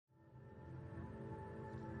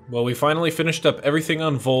Well, we finally finished up everything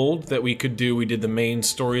on Voeld that we could do. We did the main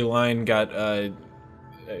storyline, got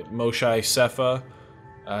Moshae Sepha,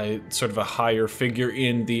 sort of a higher figure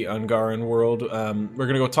in the Ungaran world. We're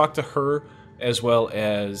gonna go talk to her as well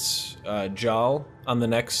as Jal on the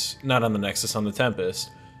not on the Nexus, on the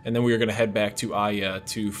Tempest. And then we are gonna head back to Aya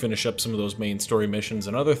to finish up some of those main story missions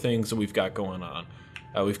and other things that we've got going on.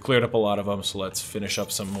 We've cleared up a lot of them, so let's finish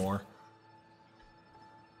up some more.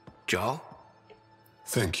 Jal?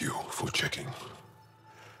 Thank you for checking.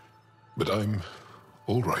 But I'm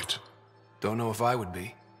all right. Don't know if I would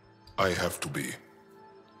be. I have to be.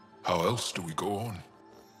 How else do we go on?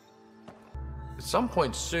 At some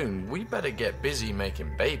point soon, we better get busy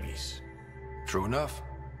making babies. True enough.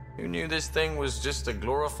 Who knew this thing was just a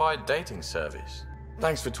glorified dating service?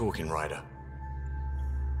 Thanks for talking, Ryder.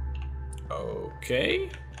 Okay.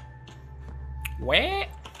 Where?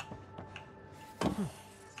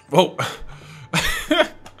 Whoa.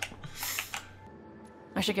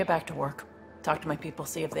 I should get back to work. Talk to my people,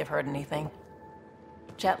 see if they've heard anything.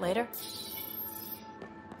 Chat later?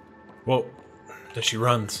 Whoa. There she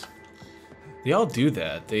runs. They all do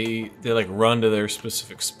that. They like run to their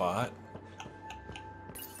specific spot.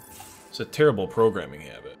 It's a terrible programming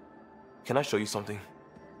habit. Can I show you something?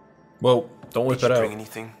 Whoa, don't whip it out. Did you bring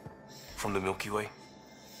anything from the Milky Way?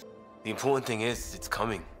 The important thing is, it's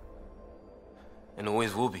coming. And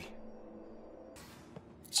always will be.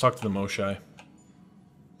 Let's talk to the Moshae.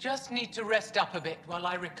 Just need to rest up a bit while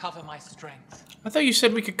I recover my strength. I thought you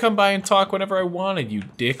said we could come by and talk whenever I wanted, you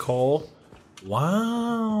dickhole.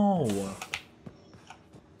 Wow.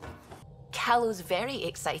 Callow's very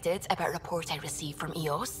excited about a report I received from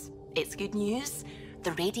EOS. It's good news.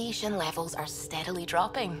 The radiation levels are steadily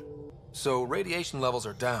dropping. So radiation levels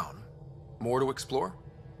are down. More to explore?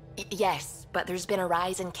 Yes, but there's been a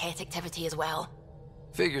rise in Ket activity as well.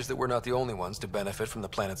 Figures that we're not the only ones to benefit from the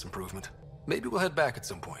planet's improvement. Maybe we'll head back at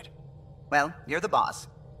some point. Well, you're the boss.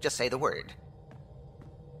 Just say the word.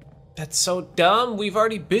 That's so dumb. We've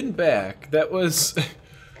already been back. That was...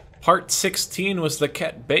 Part 16 was the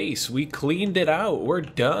Ket base. We cleaned it out. We're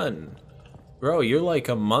done. Bro, you're like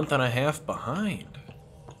a month and a half behind.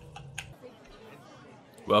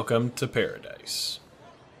 Welcome to paradise.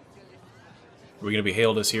 Are we gonna be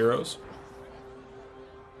hailed as heroes?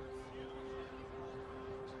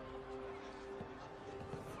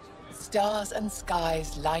 Stars and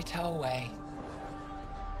skies light our way.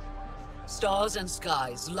 Stars and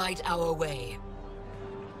skies light our way.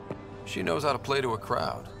 She knows how to play to a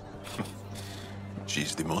crowd.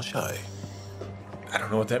 She's the Moshae. I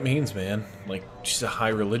don't know what that means, man. Like, she's a high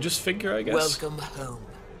religious figure, I guess? Welcome home.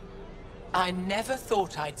 I never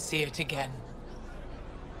thought I'd see it again.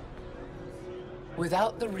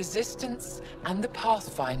 Without the Resistance and the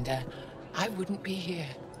Pathfinder, I wouldn't be here.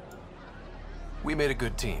 We made a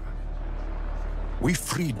good team. We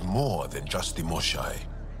freed more than just the Moshae.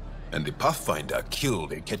 And the Pathfinder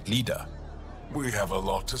killed a Ket leader. We have a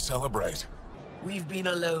lot to celebrate. We've been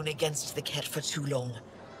alone against the Ket for too long.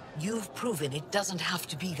 You've proven it doesn't have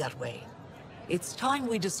to be that way. It's time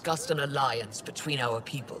we discussed an alliance between our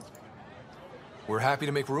people. We're happy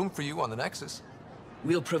to make room for you on the Nexus.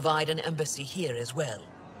 We'll provide an embassy here as well.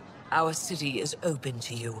 Our city is open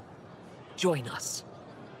to you. Join us.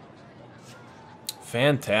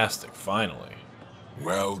 Fantastic, finally.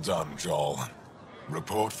 Well done, Joel.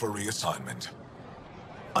 Report for reassignment.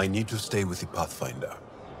 I need to stay with the Pathfinder.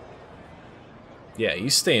 Yeah,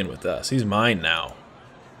 he's staying with us. He's mine now.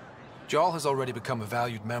 Jal has already become a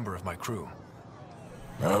valued member of my crew.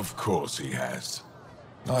 Of course he has.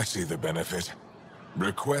 I see the benefit.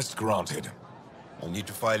 Request granted. I'll need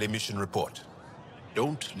to file a mission report.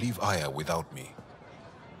 Don't leave Aya without me.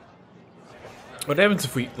 What happens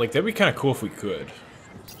if we... Like, that'd be kind of cool if we could.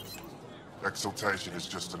 Exaltation is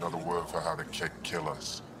just another word for how the Ket kill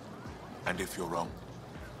us. And if you're wrong?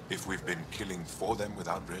 If we've been killing for them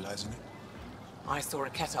without realizing it? I saw a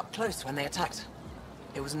Ket up close when they attacked.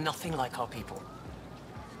 It was nothing like our people.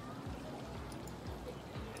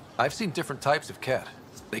 I've seen different types of Ket.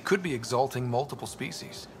 They could be exalting multiple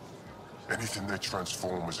species. Anything they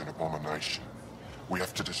transform is an abomination. We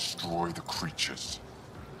have to destroy the creatures.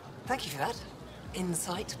 Thank you for that.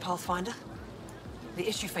 Insight, Pathfinder. The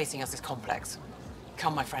issue facing us is complex.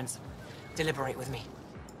 Come, my friends. Deliberate with me.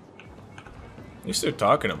 At least they're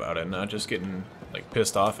talking about it, not just getting, like,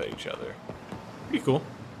 pissed off at each other. Pretty cool.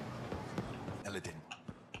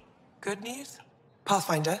 Good news?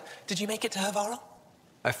 Pathfinder, did you make it to Havara?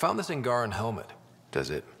 I found this Angaran helmet. Does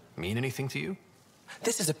it mean anything to you?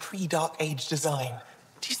 This is a pre-Dark Age design.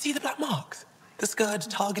 Do you see the black marks? The Scourge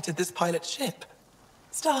targeted this pilot's ship.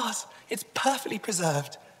 Stars, it's perfectly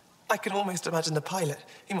preserved. I can almost imagine the pilot.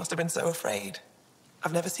 He must have been so afraid.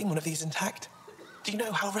 I've never seen one of these intact. Do you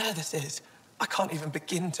know how rare this is? I can't even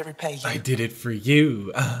begin to repay you. I did it for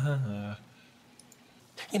you.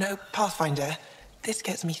 You know, Pathfinder, this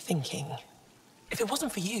gets me thinking. If it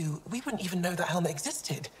wasn't for you, we wouldn't even know that helmet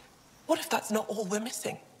existed. What if that's not all we're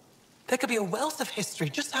missing? There could be a wealth of history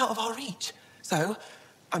just out of our reach. So,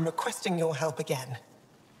 I'm requesting your help again.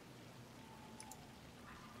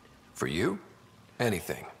 For you?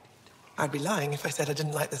 Anything. I'd be lying if I said I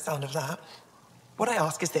didn't like the sound of that. What I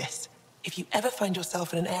ask is this. If you ever find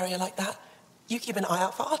yourself in an area like that, you keep an eye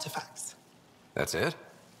out for artifacts. That's it?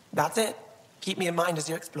 That's it. Keep me in mind as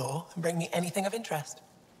you explore, and bring me anything of interest.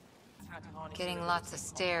 Getting lots of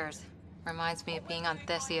stares. Reminds me of being on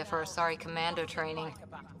Thessia for Asari commando training.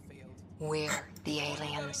 We're the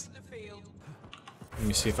aliens. Let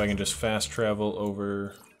me see if I can just fast travel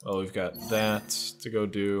over. Well, we've got that to go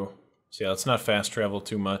do. So yeah, let's not fast travel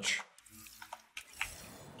too much.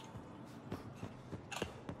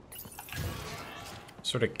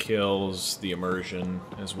 Sort of kills the immersion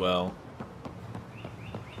as well.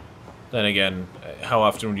 Then again, how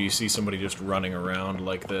often do you see somebody just running around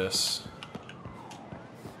like this?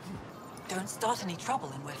 Don't start any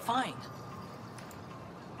trouble and we're fine.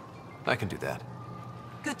 I can do that.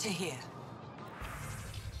 Good to hear.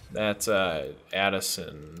 That's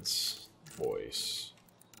Addison's voice.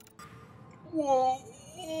 Whoa!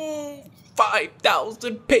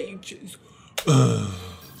 5,000 pages!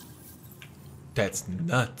 That's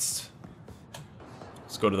nuts.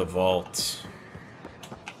 Let's go to the vault.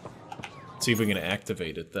 See if we can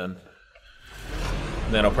activate it then.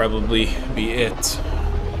 And that'll probably be it.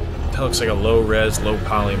 That looks like a low-res,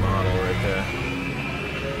 low-poly model right there.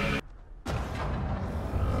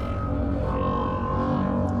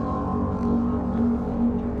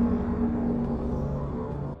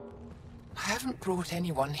 I haven't brought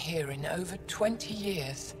anyone here in over 20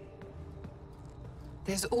 years.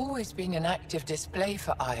 There's always been an active display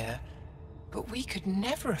for Aya, but we could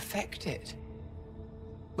never affect it.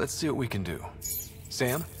 Let's see what we can do.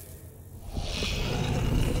 Sam?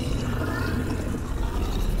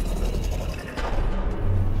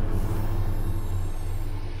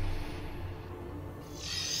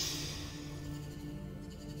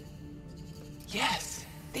 Yes,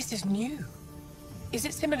 this is new. Is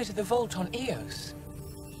it similar to the vault on Eos?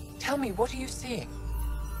 Tell me, what are you seeing?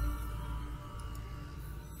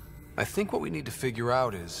 I think what we need to figure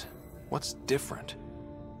out is what's different.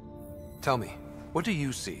 Tell me, what do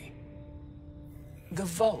you see? The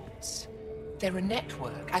vaults. They're a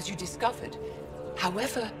network, as you discovered.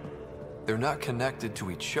 However, they're not connected to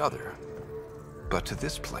each other, but to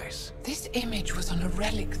this place. This image was on a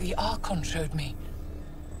relic the Archon showed me.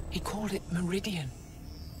 He called it Meridian.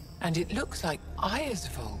 And it looks like Aya's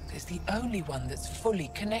vault is the only one that's fully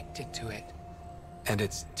connected to it. And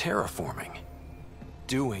it's terraforming.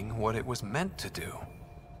 Doing what it was meant to do.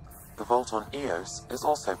 The vault on Eos is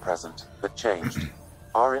also present, but changed.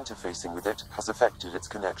 Our interfacing with it has affected its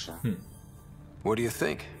connection. What do you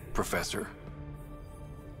think, Professor?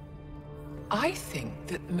 I think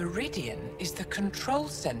that Meridian is the control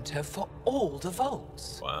center for all the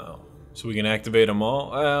vaults. Wow. So we can activate them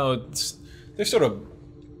all? Well, they're sort of...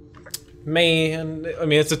 Man, I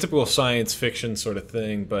mean, it's a typical science fiction sort of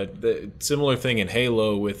thing, but the similar thing in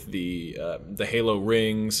Halo with the Halo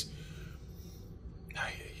rings.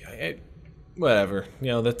 Whatever, you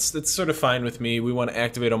know, that's sort of fine with me. We want to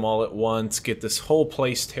activate them all at once, get this whole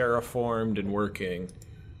place terraformed and working.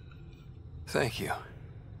 Thank you.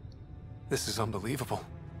 This is unbelievable.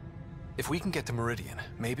 If we can get to Meridian,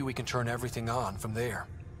 maybe we can turn everything on from there.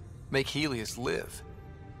 Make Heleus live.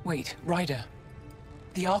 Wait, Ryder.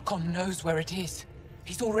 The Archon knows where it is.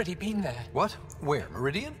 He's already been there. What? Where?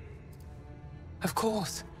 Meridian? Of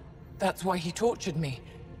course. That's why he tortured me.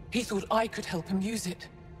 He thought I could help him use it.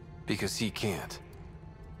 Because he can't.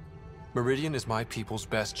 Meridian is my people's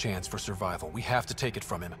best chance for survival. We have to take it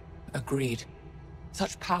from him. Agreed.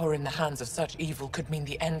 Such power in the hands of such evil could mean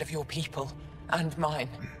the end of your people, and mine.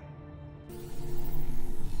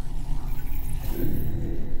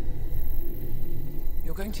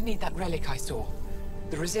 You're going to need that relic I saw.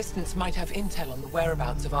 The Resistance might have intel on the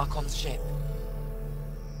whereabouts of Archon's ship.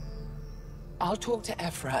 I'll talk to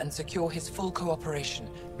Ephra and secure his full cooperation.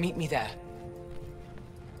 Meet me there.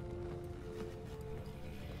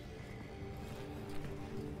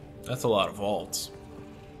 That's a lot of vaults.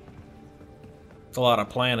 It's a lot of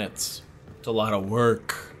planets. It's a lot of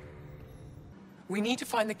work. We need to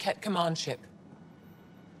find the Ket command ship.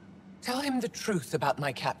 Tell him the truth about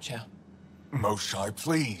my capture. Moshae,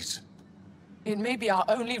 please. It may be our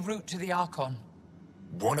only route to the Archon.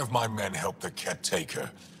 One of my men helped the Ket take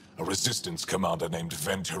her. A resistance commander named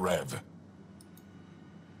Venturev.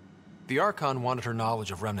 The Archon wanted her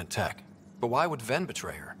knowledge of Remnant tech, but why would Ven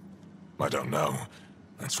betray her? I don't know.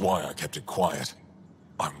 That's why I kept it quiet.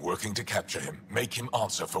 I'm working to capture him, make him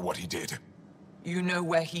answer for what he did. You know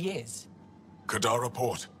where he is? Kadara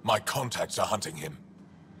Port. My contacts are hunting him.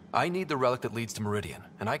 I need the relic that leads to Meridian,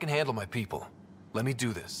 and I can handle my people. Let me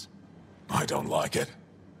do this. I don't like it.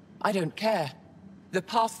 I don't care. The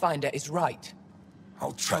Pathfinder is right.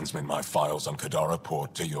 I'll transmit my files on Kadara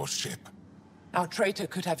Port to your ship. Our traitor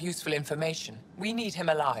could have useful information. We need him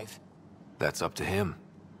alive. That's up to him.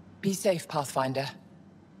 Be safe, Pathfinder.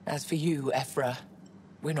 As for you, Ephra,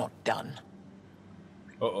 we're not done.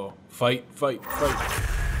 Uh-oh. Fight, fight,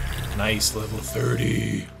 fight. Nice, level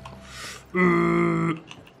 30.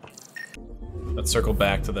 Let's circle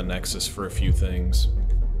back to the Nexus for a few things.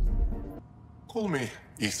 Call me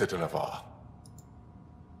Issa de Navarre.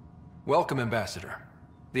 Welcome, Ambassador.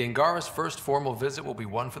 The Angara's first formal visit will be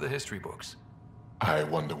one for the history books. I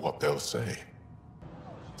wonder what they'll say.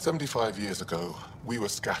 75 years ago, we were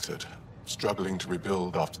scattered, struggling to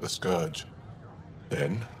rebuild after the Scourge.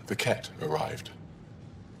 Then, the Ket arrived.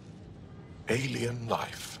 Alien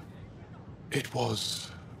life. It was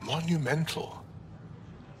monumental.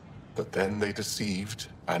 But then they deceived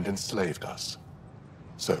and enslaved us.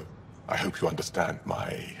 So, I hope you understand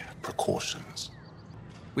my precautions.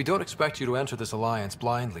 We don't expect you to enter this alliance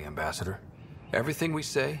blindly, Ambassador. Everything we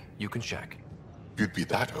say, you can check. You'd be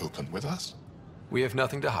that open with us? We have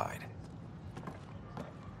nothing to hide.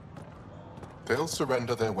 They'll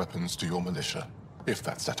surrender their weapons to your militia, if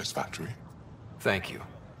that's satisfactory. Thank you.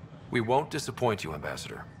 We won't disappoint you,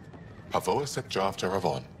 Ambassador. Pavoa Sek Jav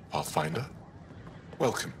Teravon, Pathfinder.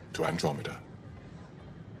 Welcome to Andromeda.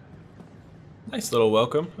 Nice little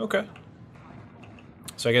welcome. Okay.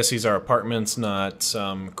 So I guess these are apartments, not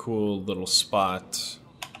some cool little spot.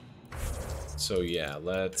 So yeah,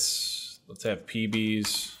 let's have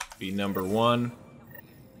PBs be number 1.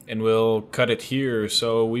 And we'll cut it here.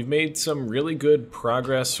 So we've made some really good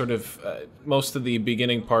progress. Sort of most of the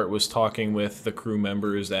beginning part was talking with the crew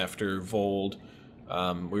members after Voeld.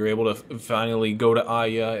 We were able to finally go to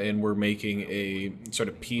Aya, and we're making a sort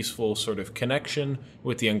of peaceful sort of connection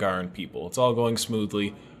with the Angaran people. It's all going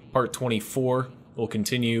smoothly. Part 24, we'll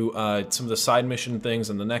continue some of the side mission things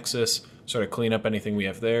in the Nexus, sort of clean up anything we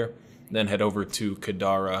have there, then head over to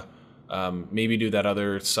Kadara. Maybe do that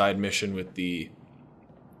other side mission with the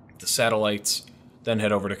satellites, then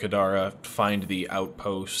head over to Kadara, find the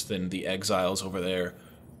outpost and the exiles over there,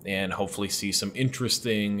 and hopefully see some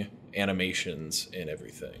interesting animations and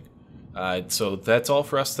everything. So that's all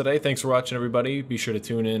for us today. Thanks for watching, everybody. Be sure to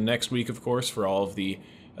tune in next week, of course, for all of the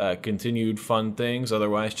continued fun things.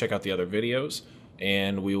 Otherwise, check out the other videos,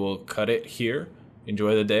 and we will cut it here.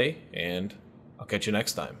 Enjoy the day, and I'll catch you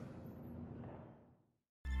next time.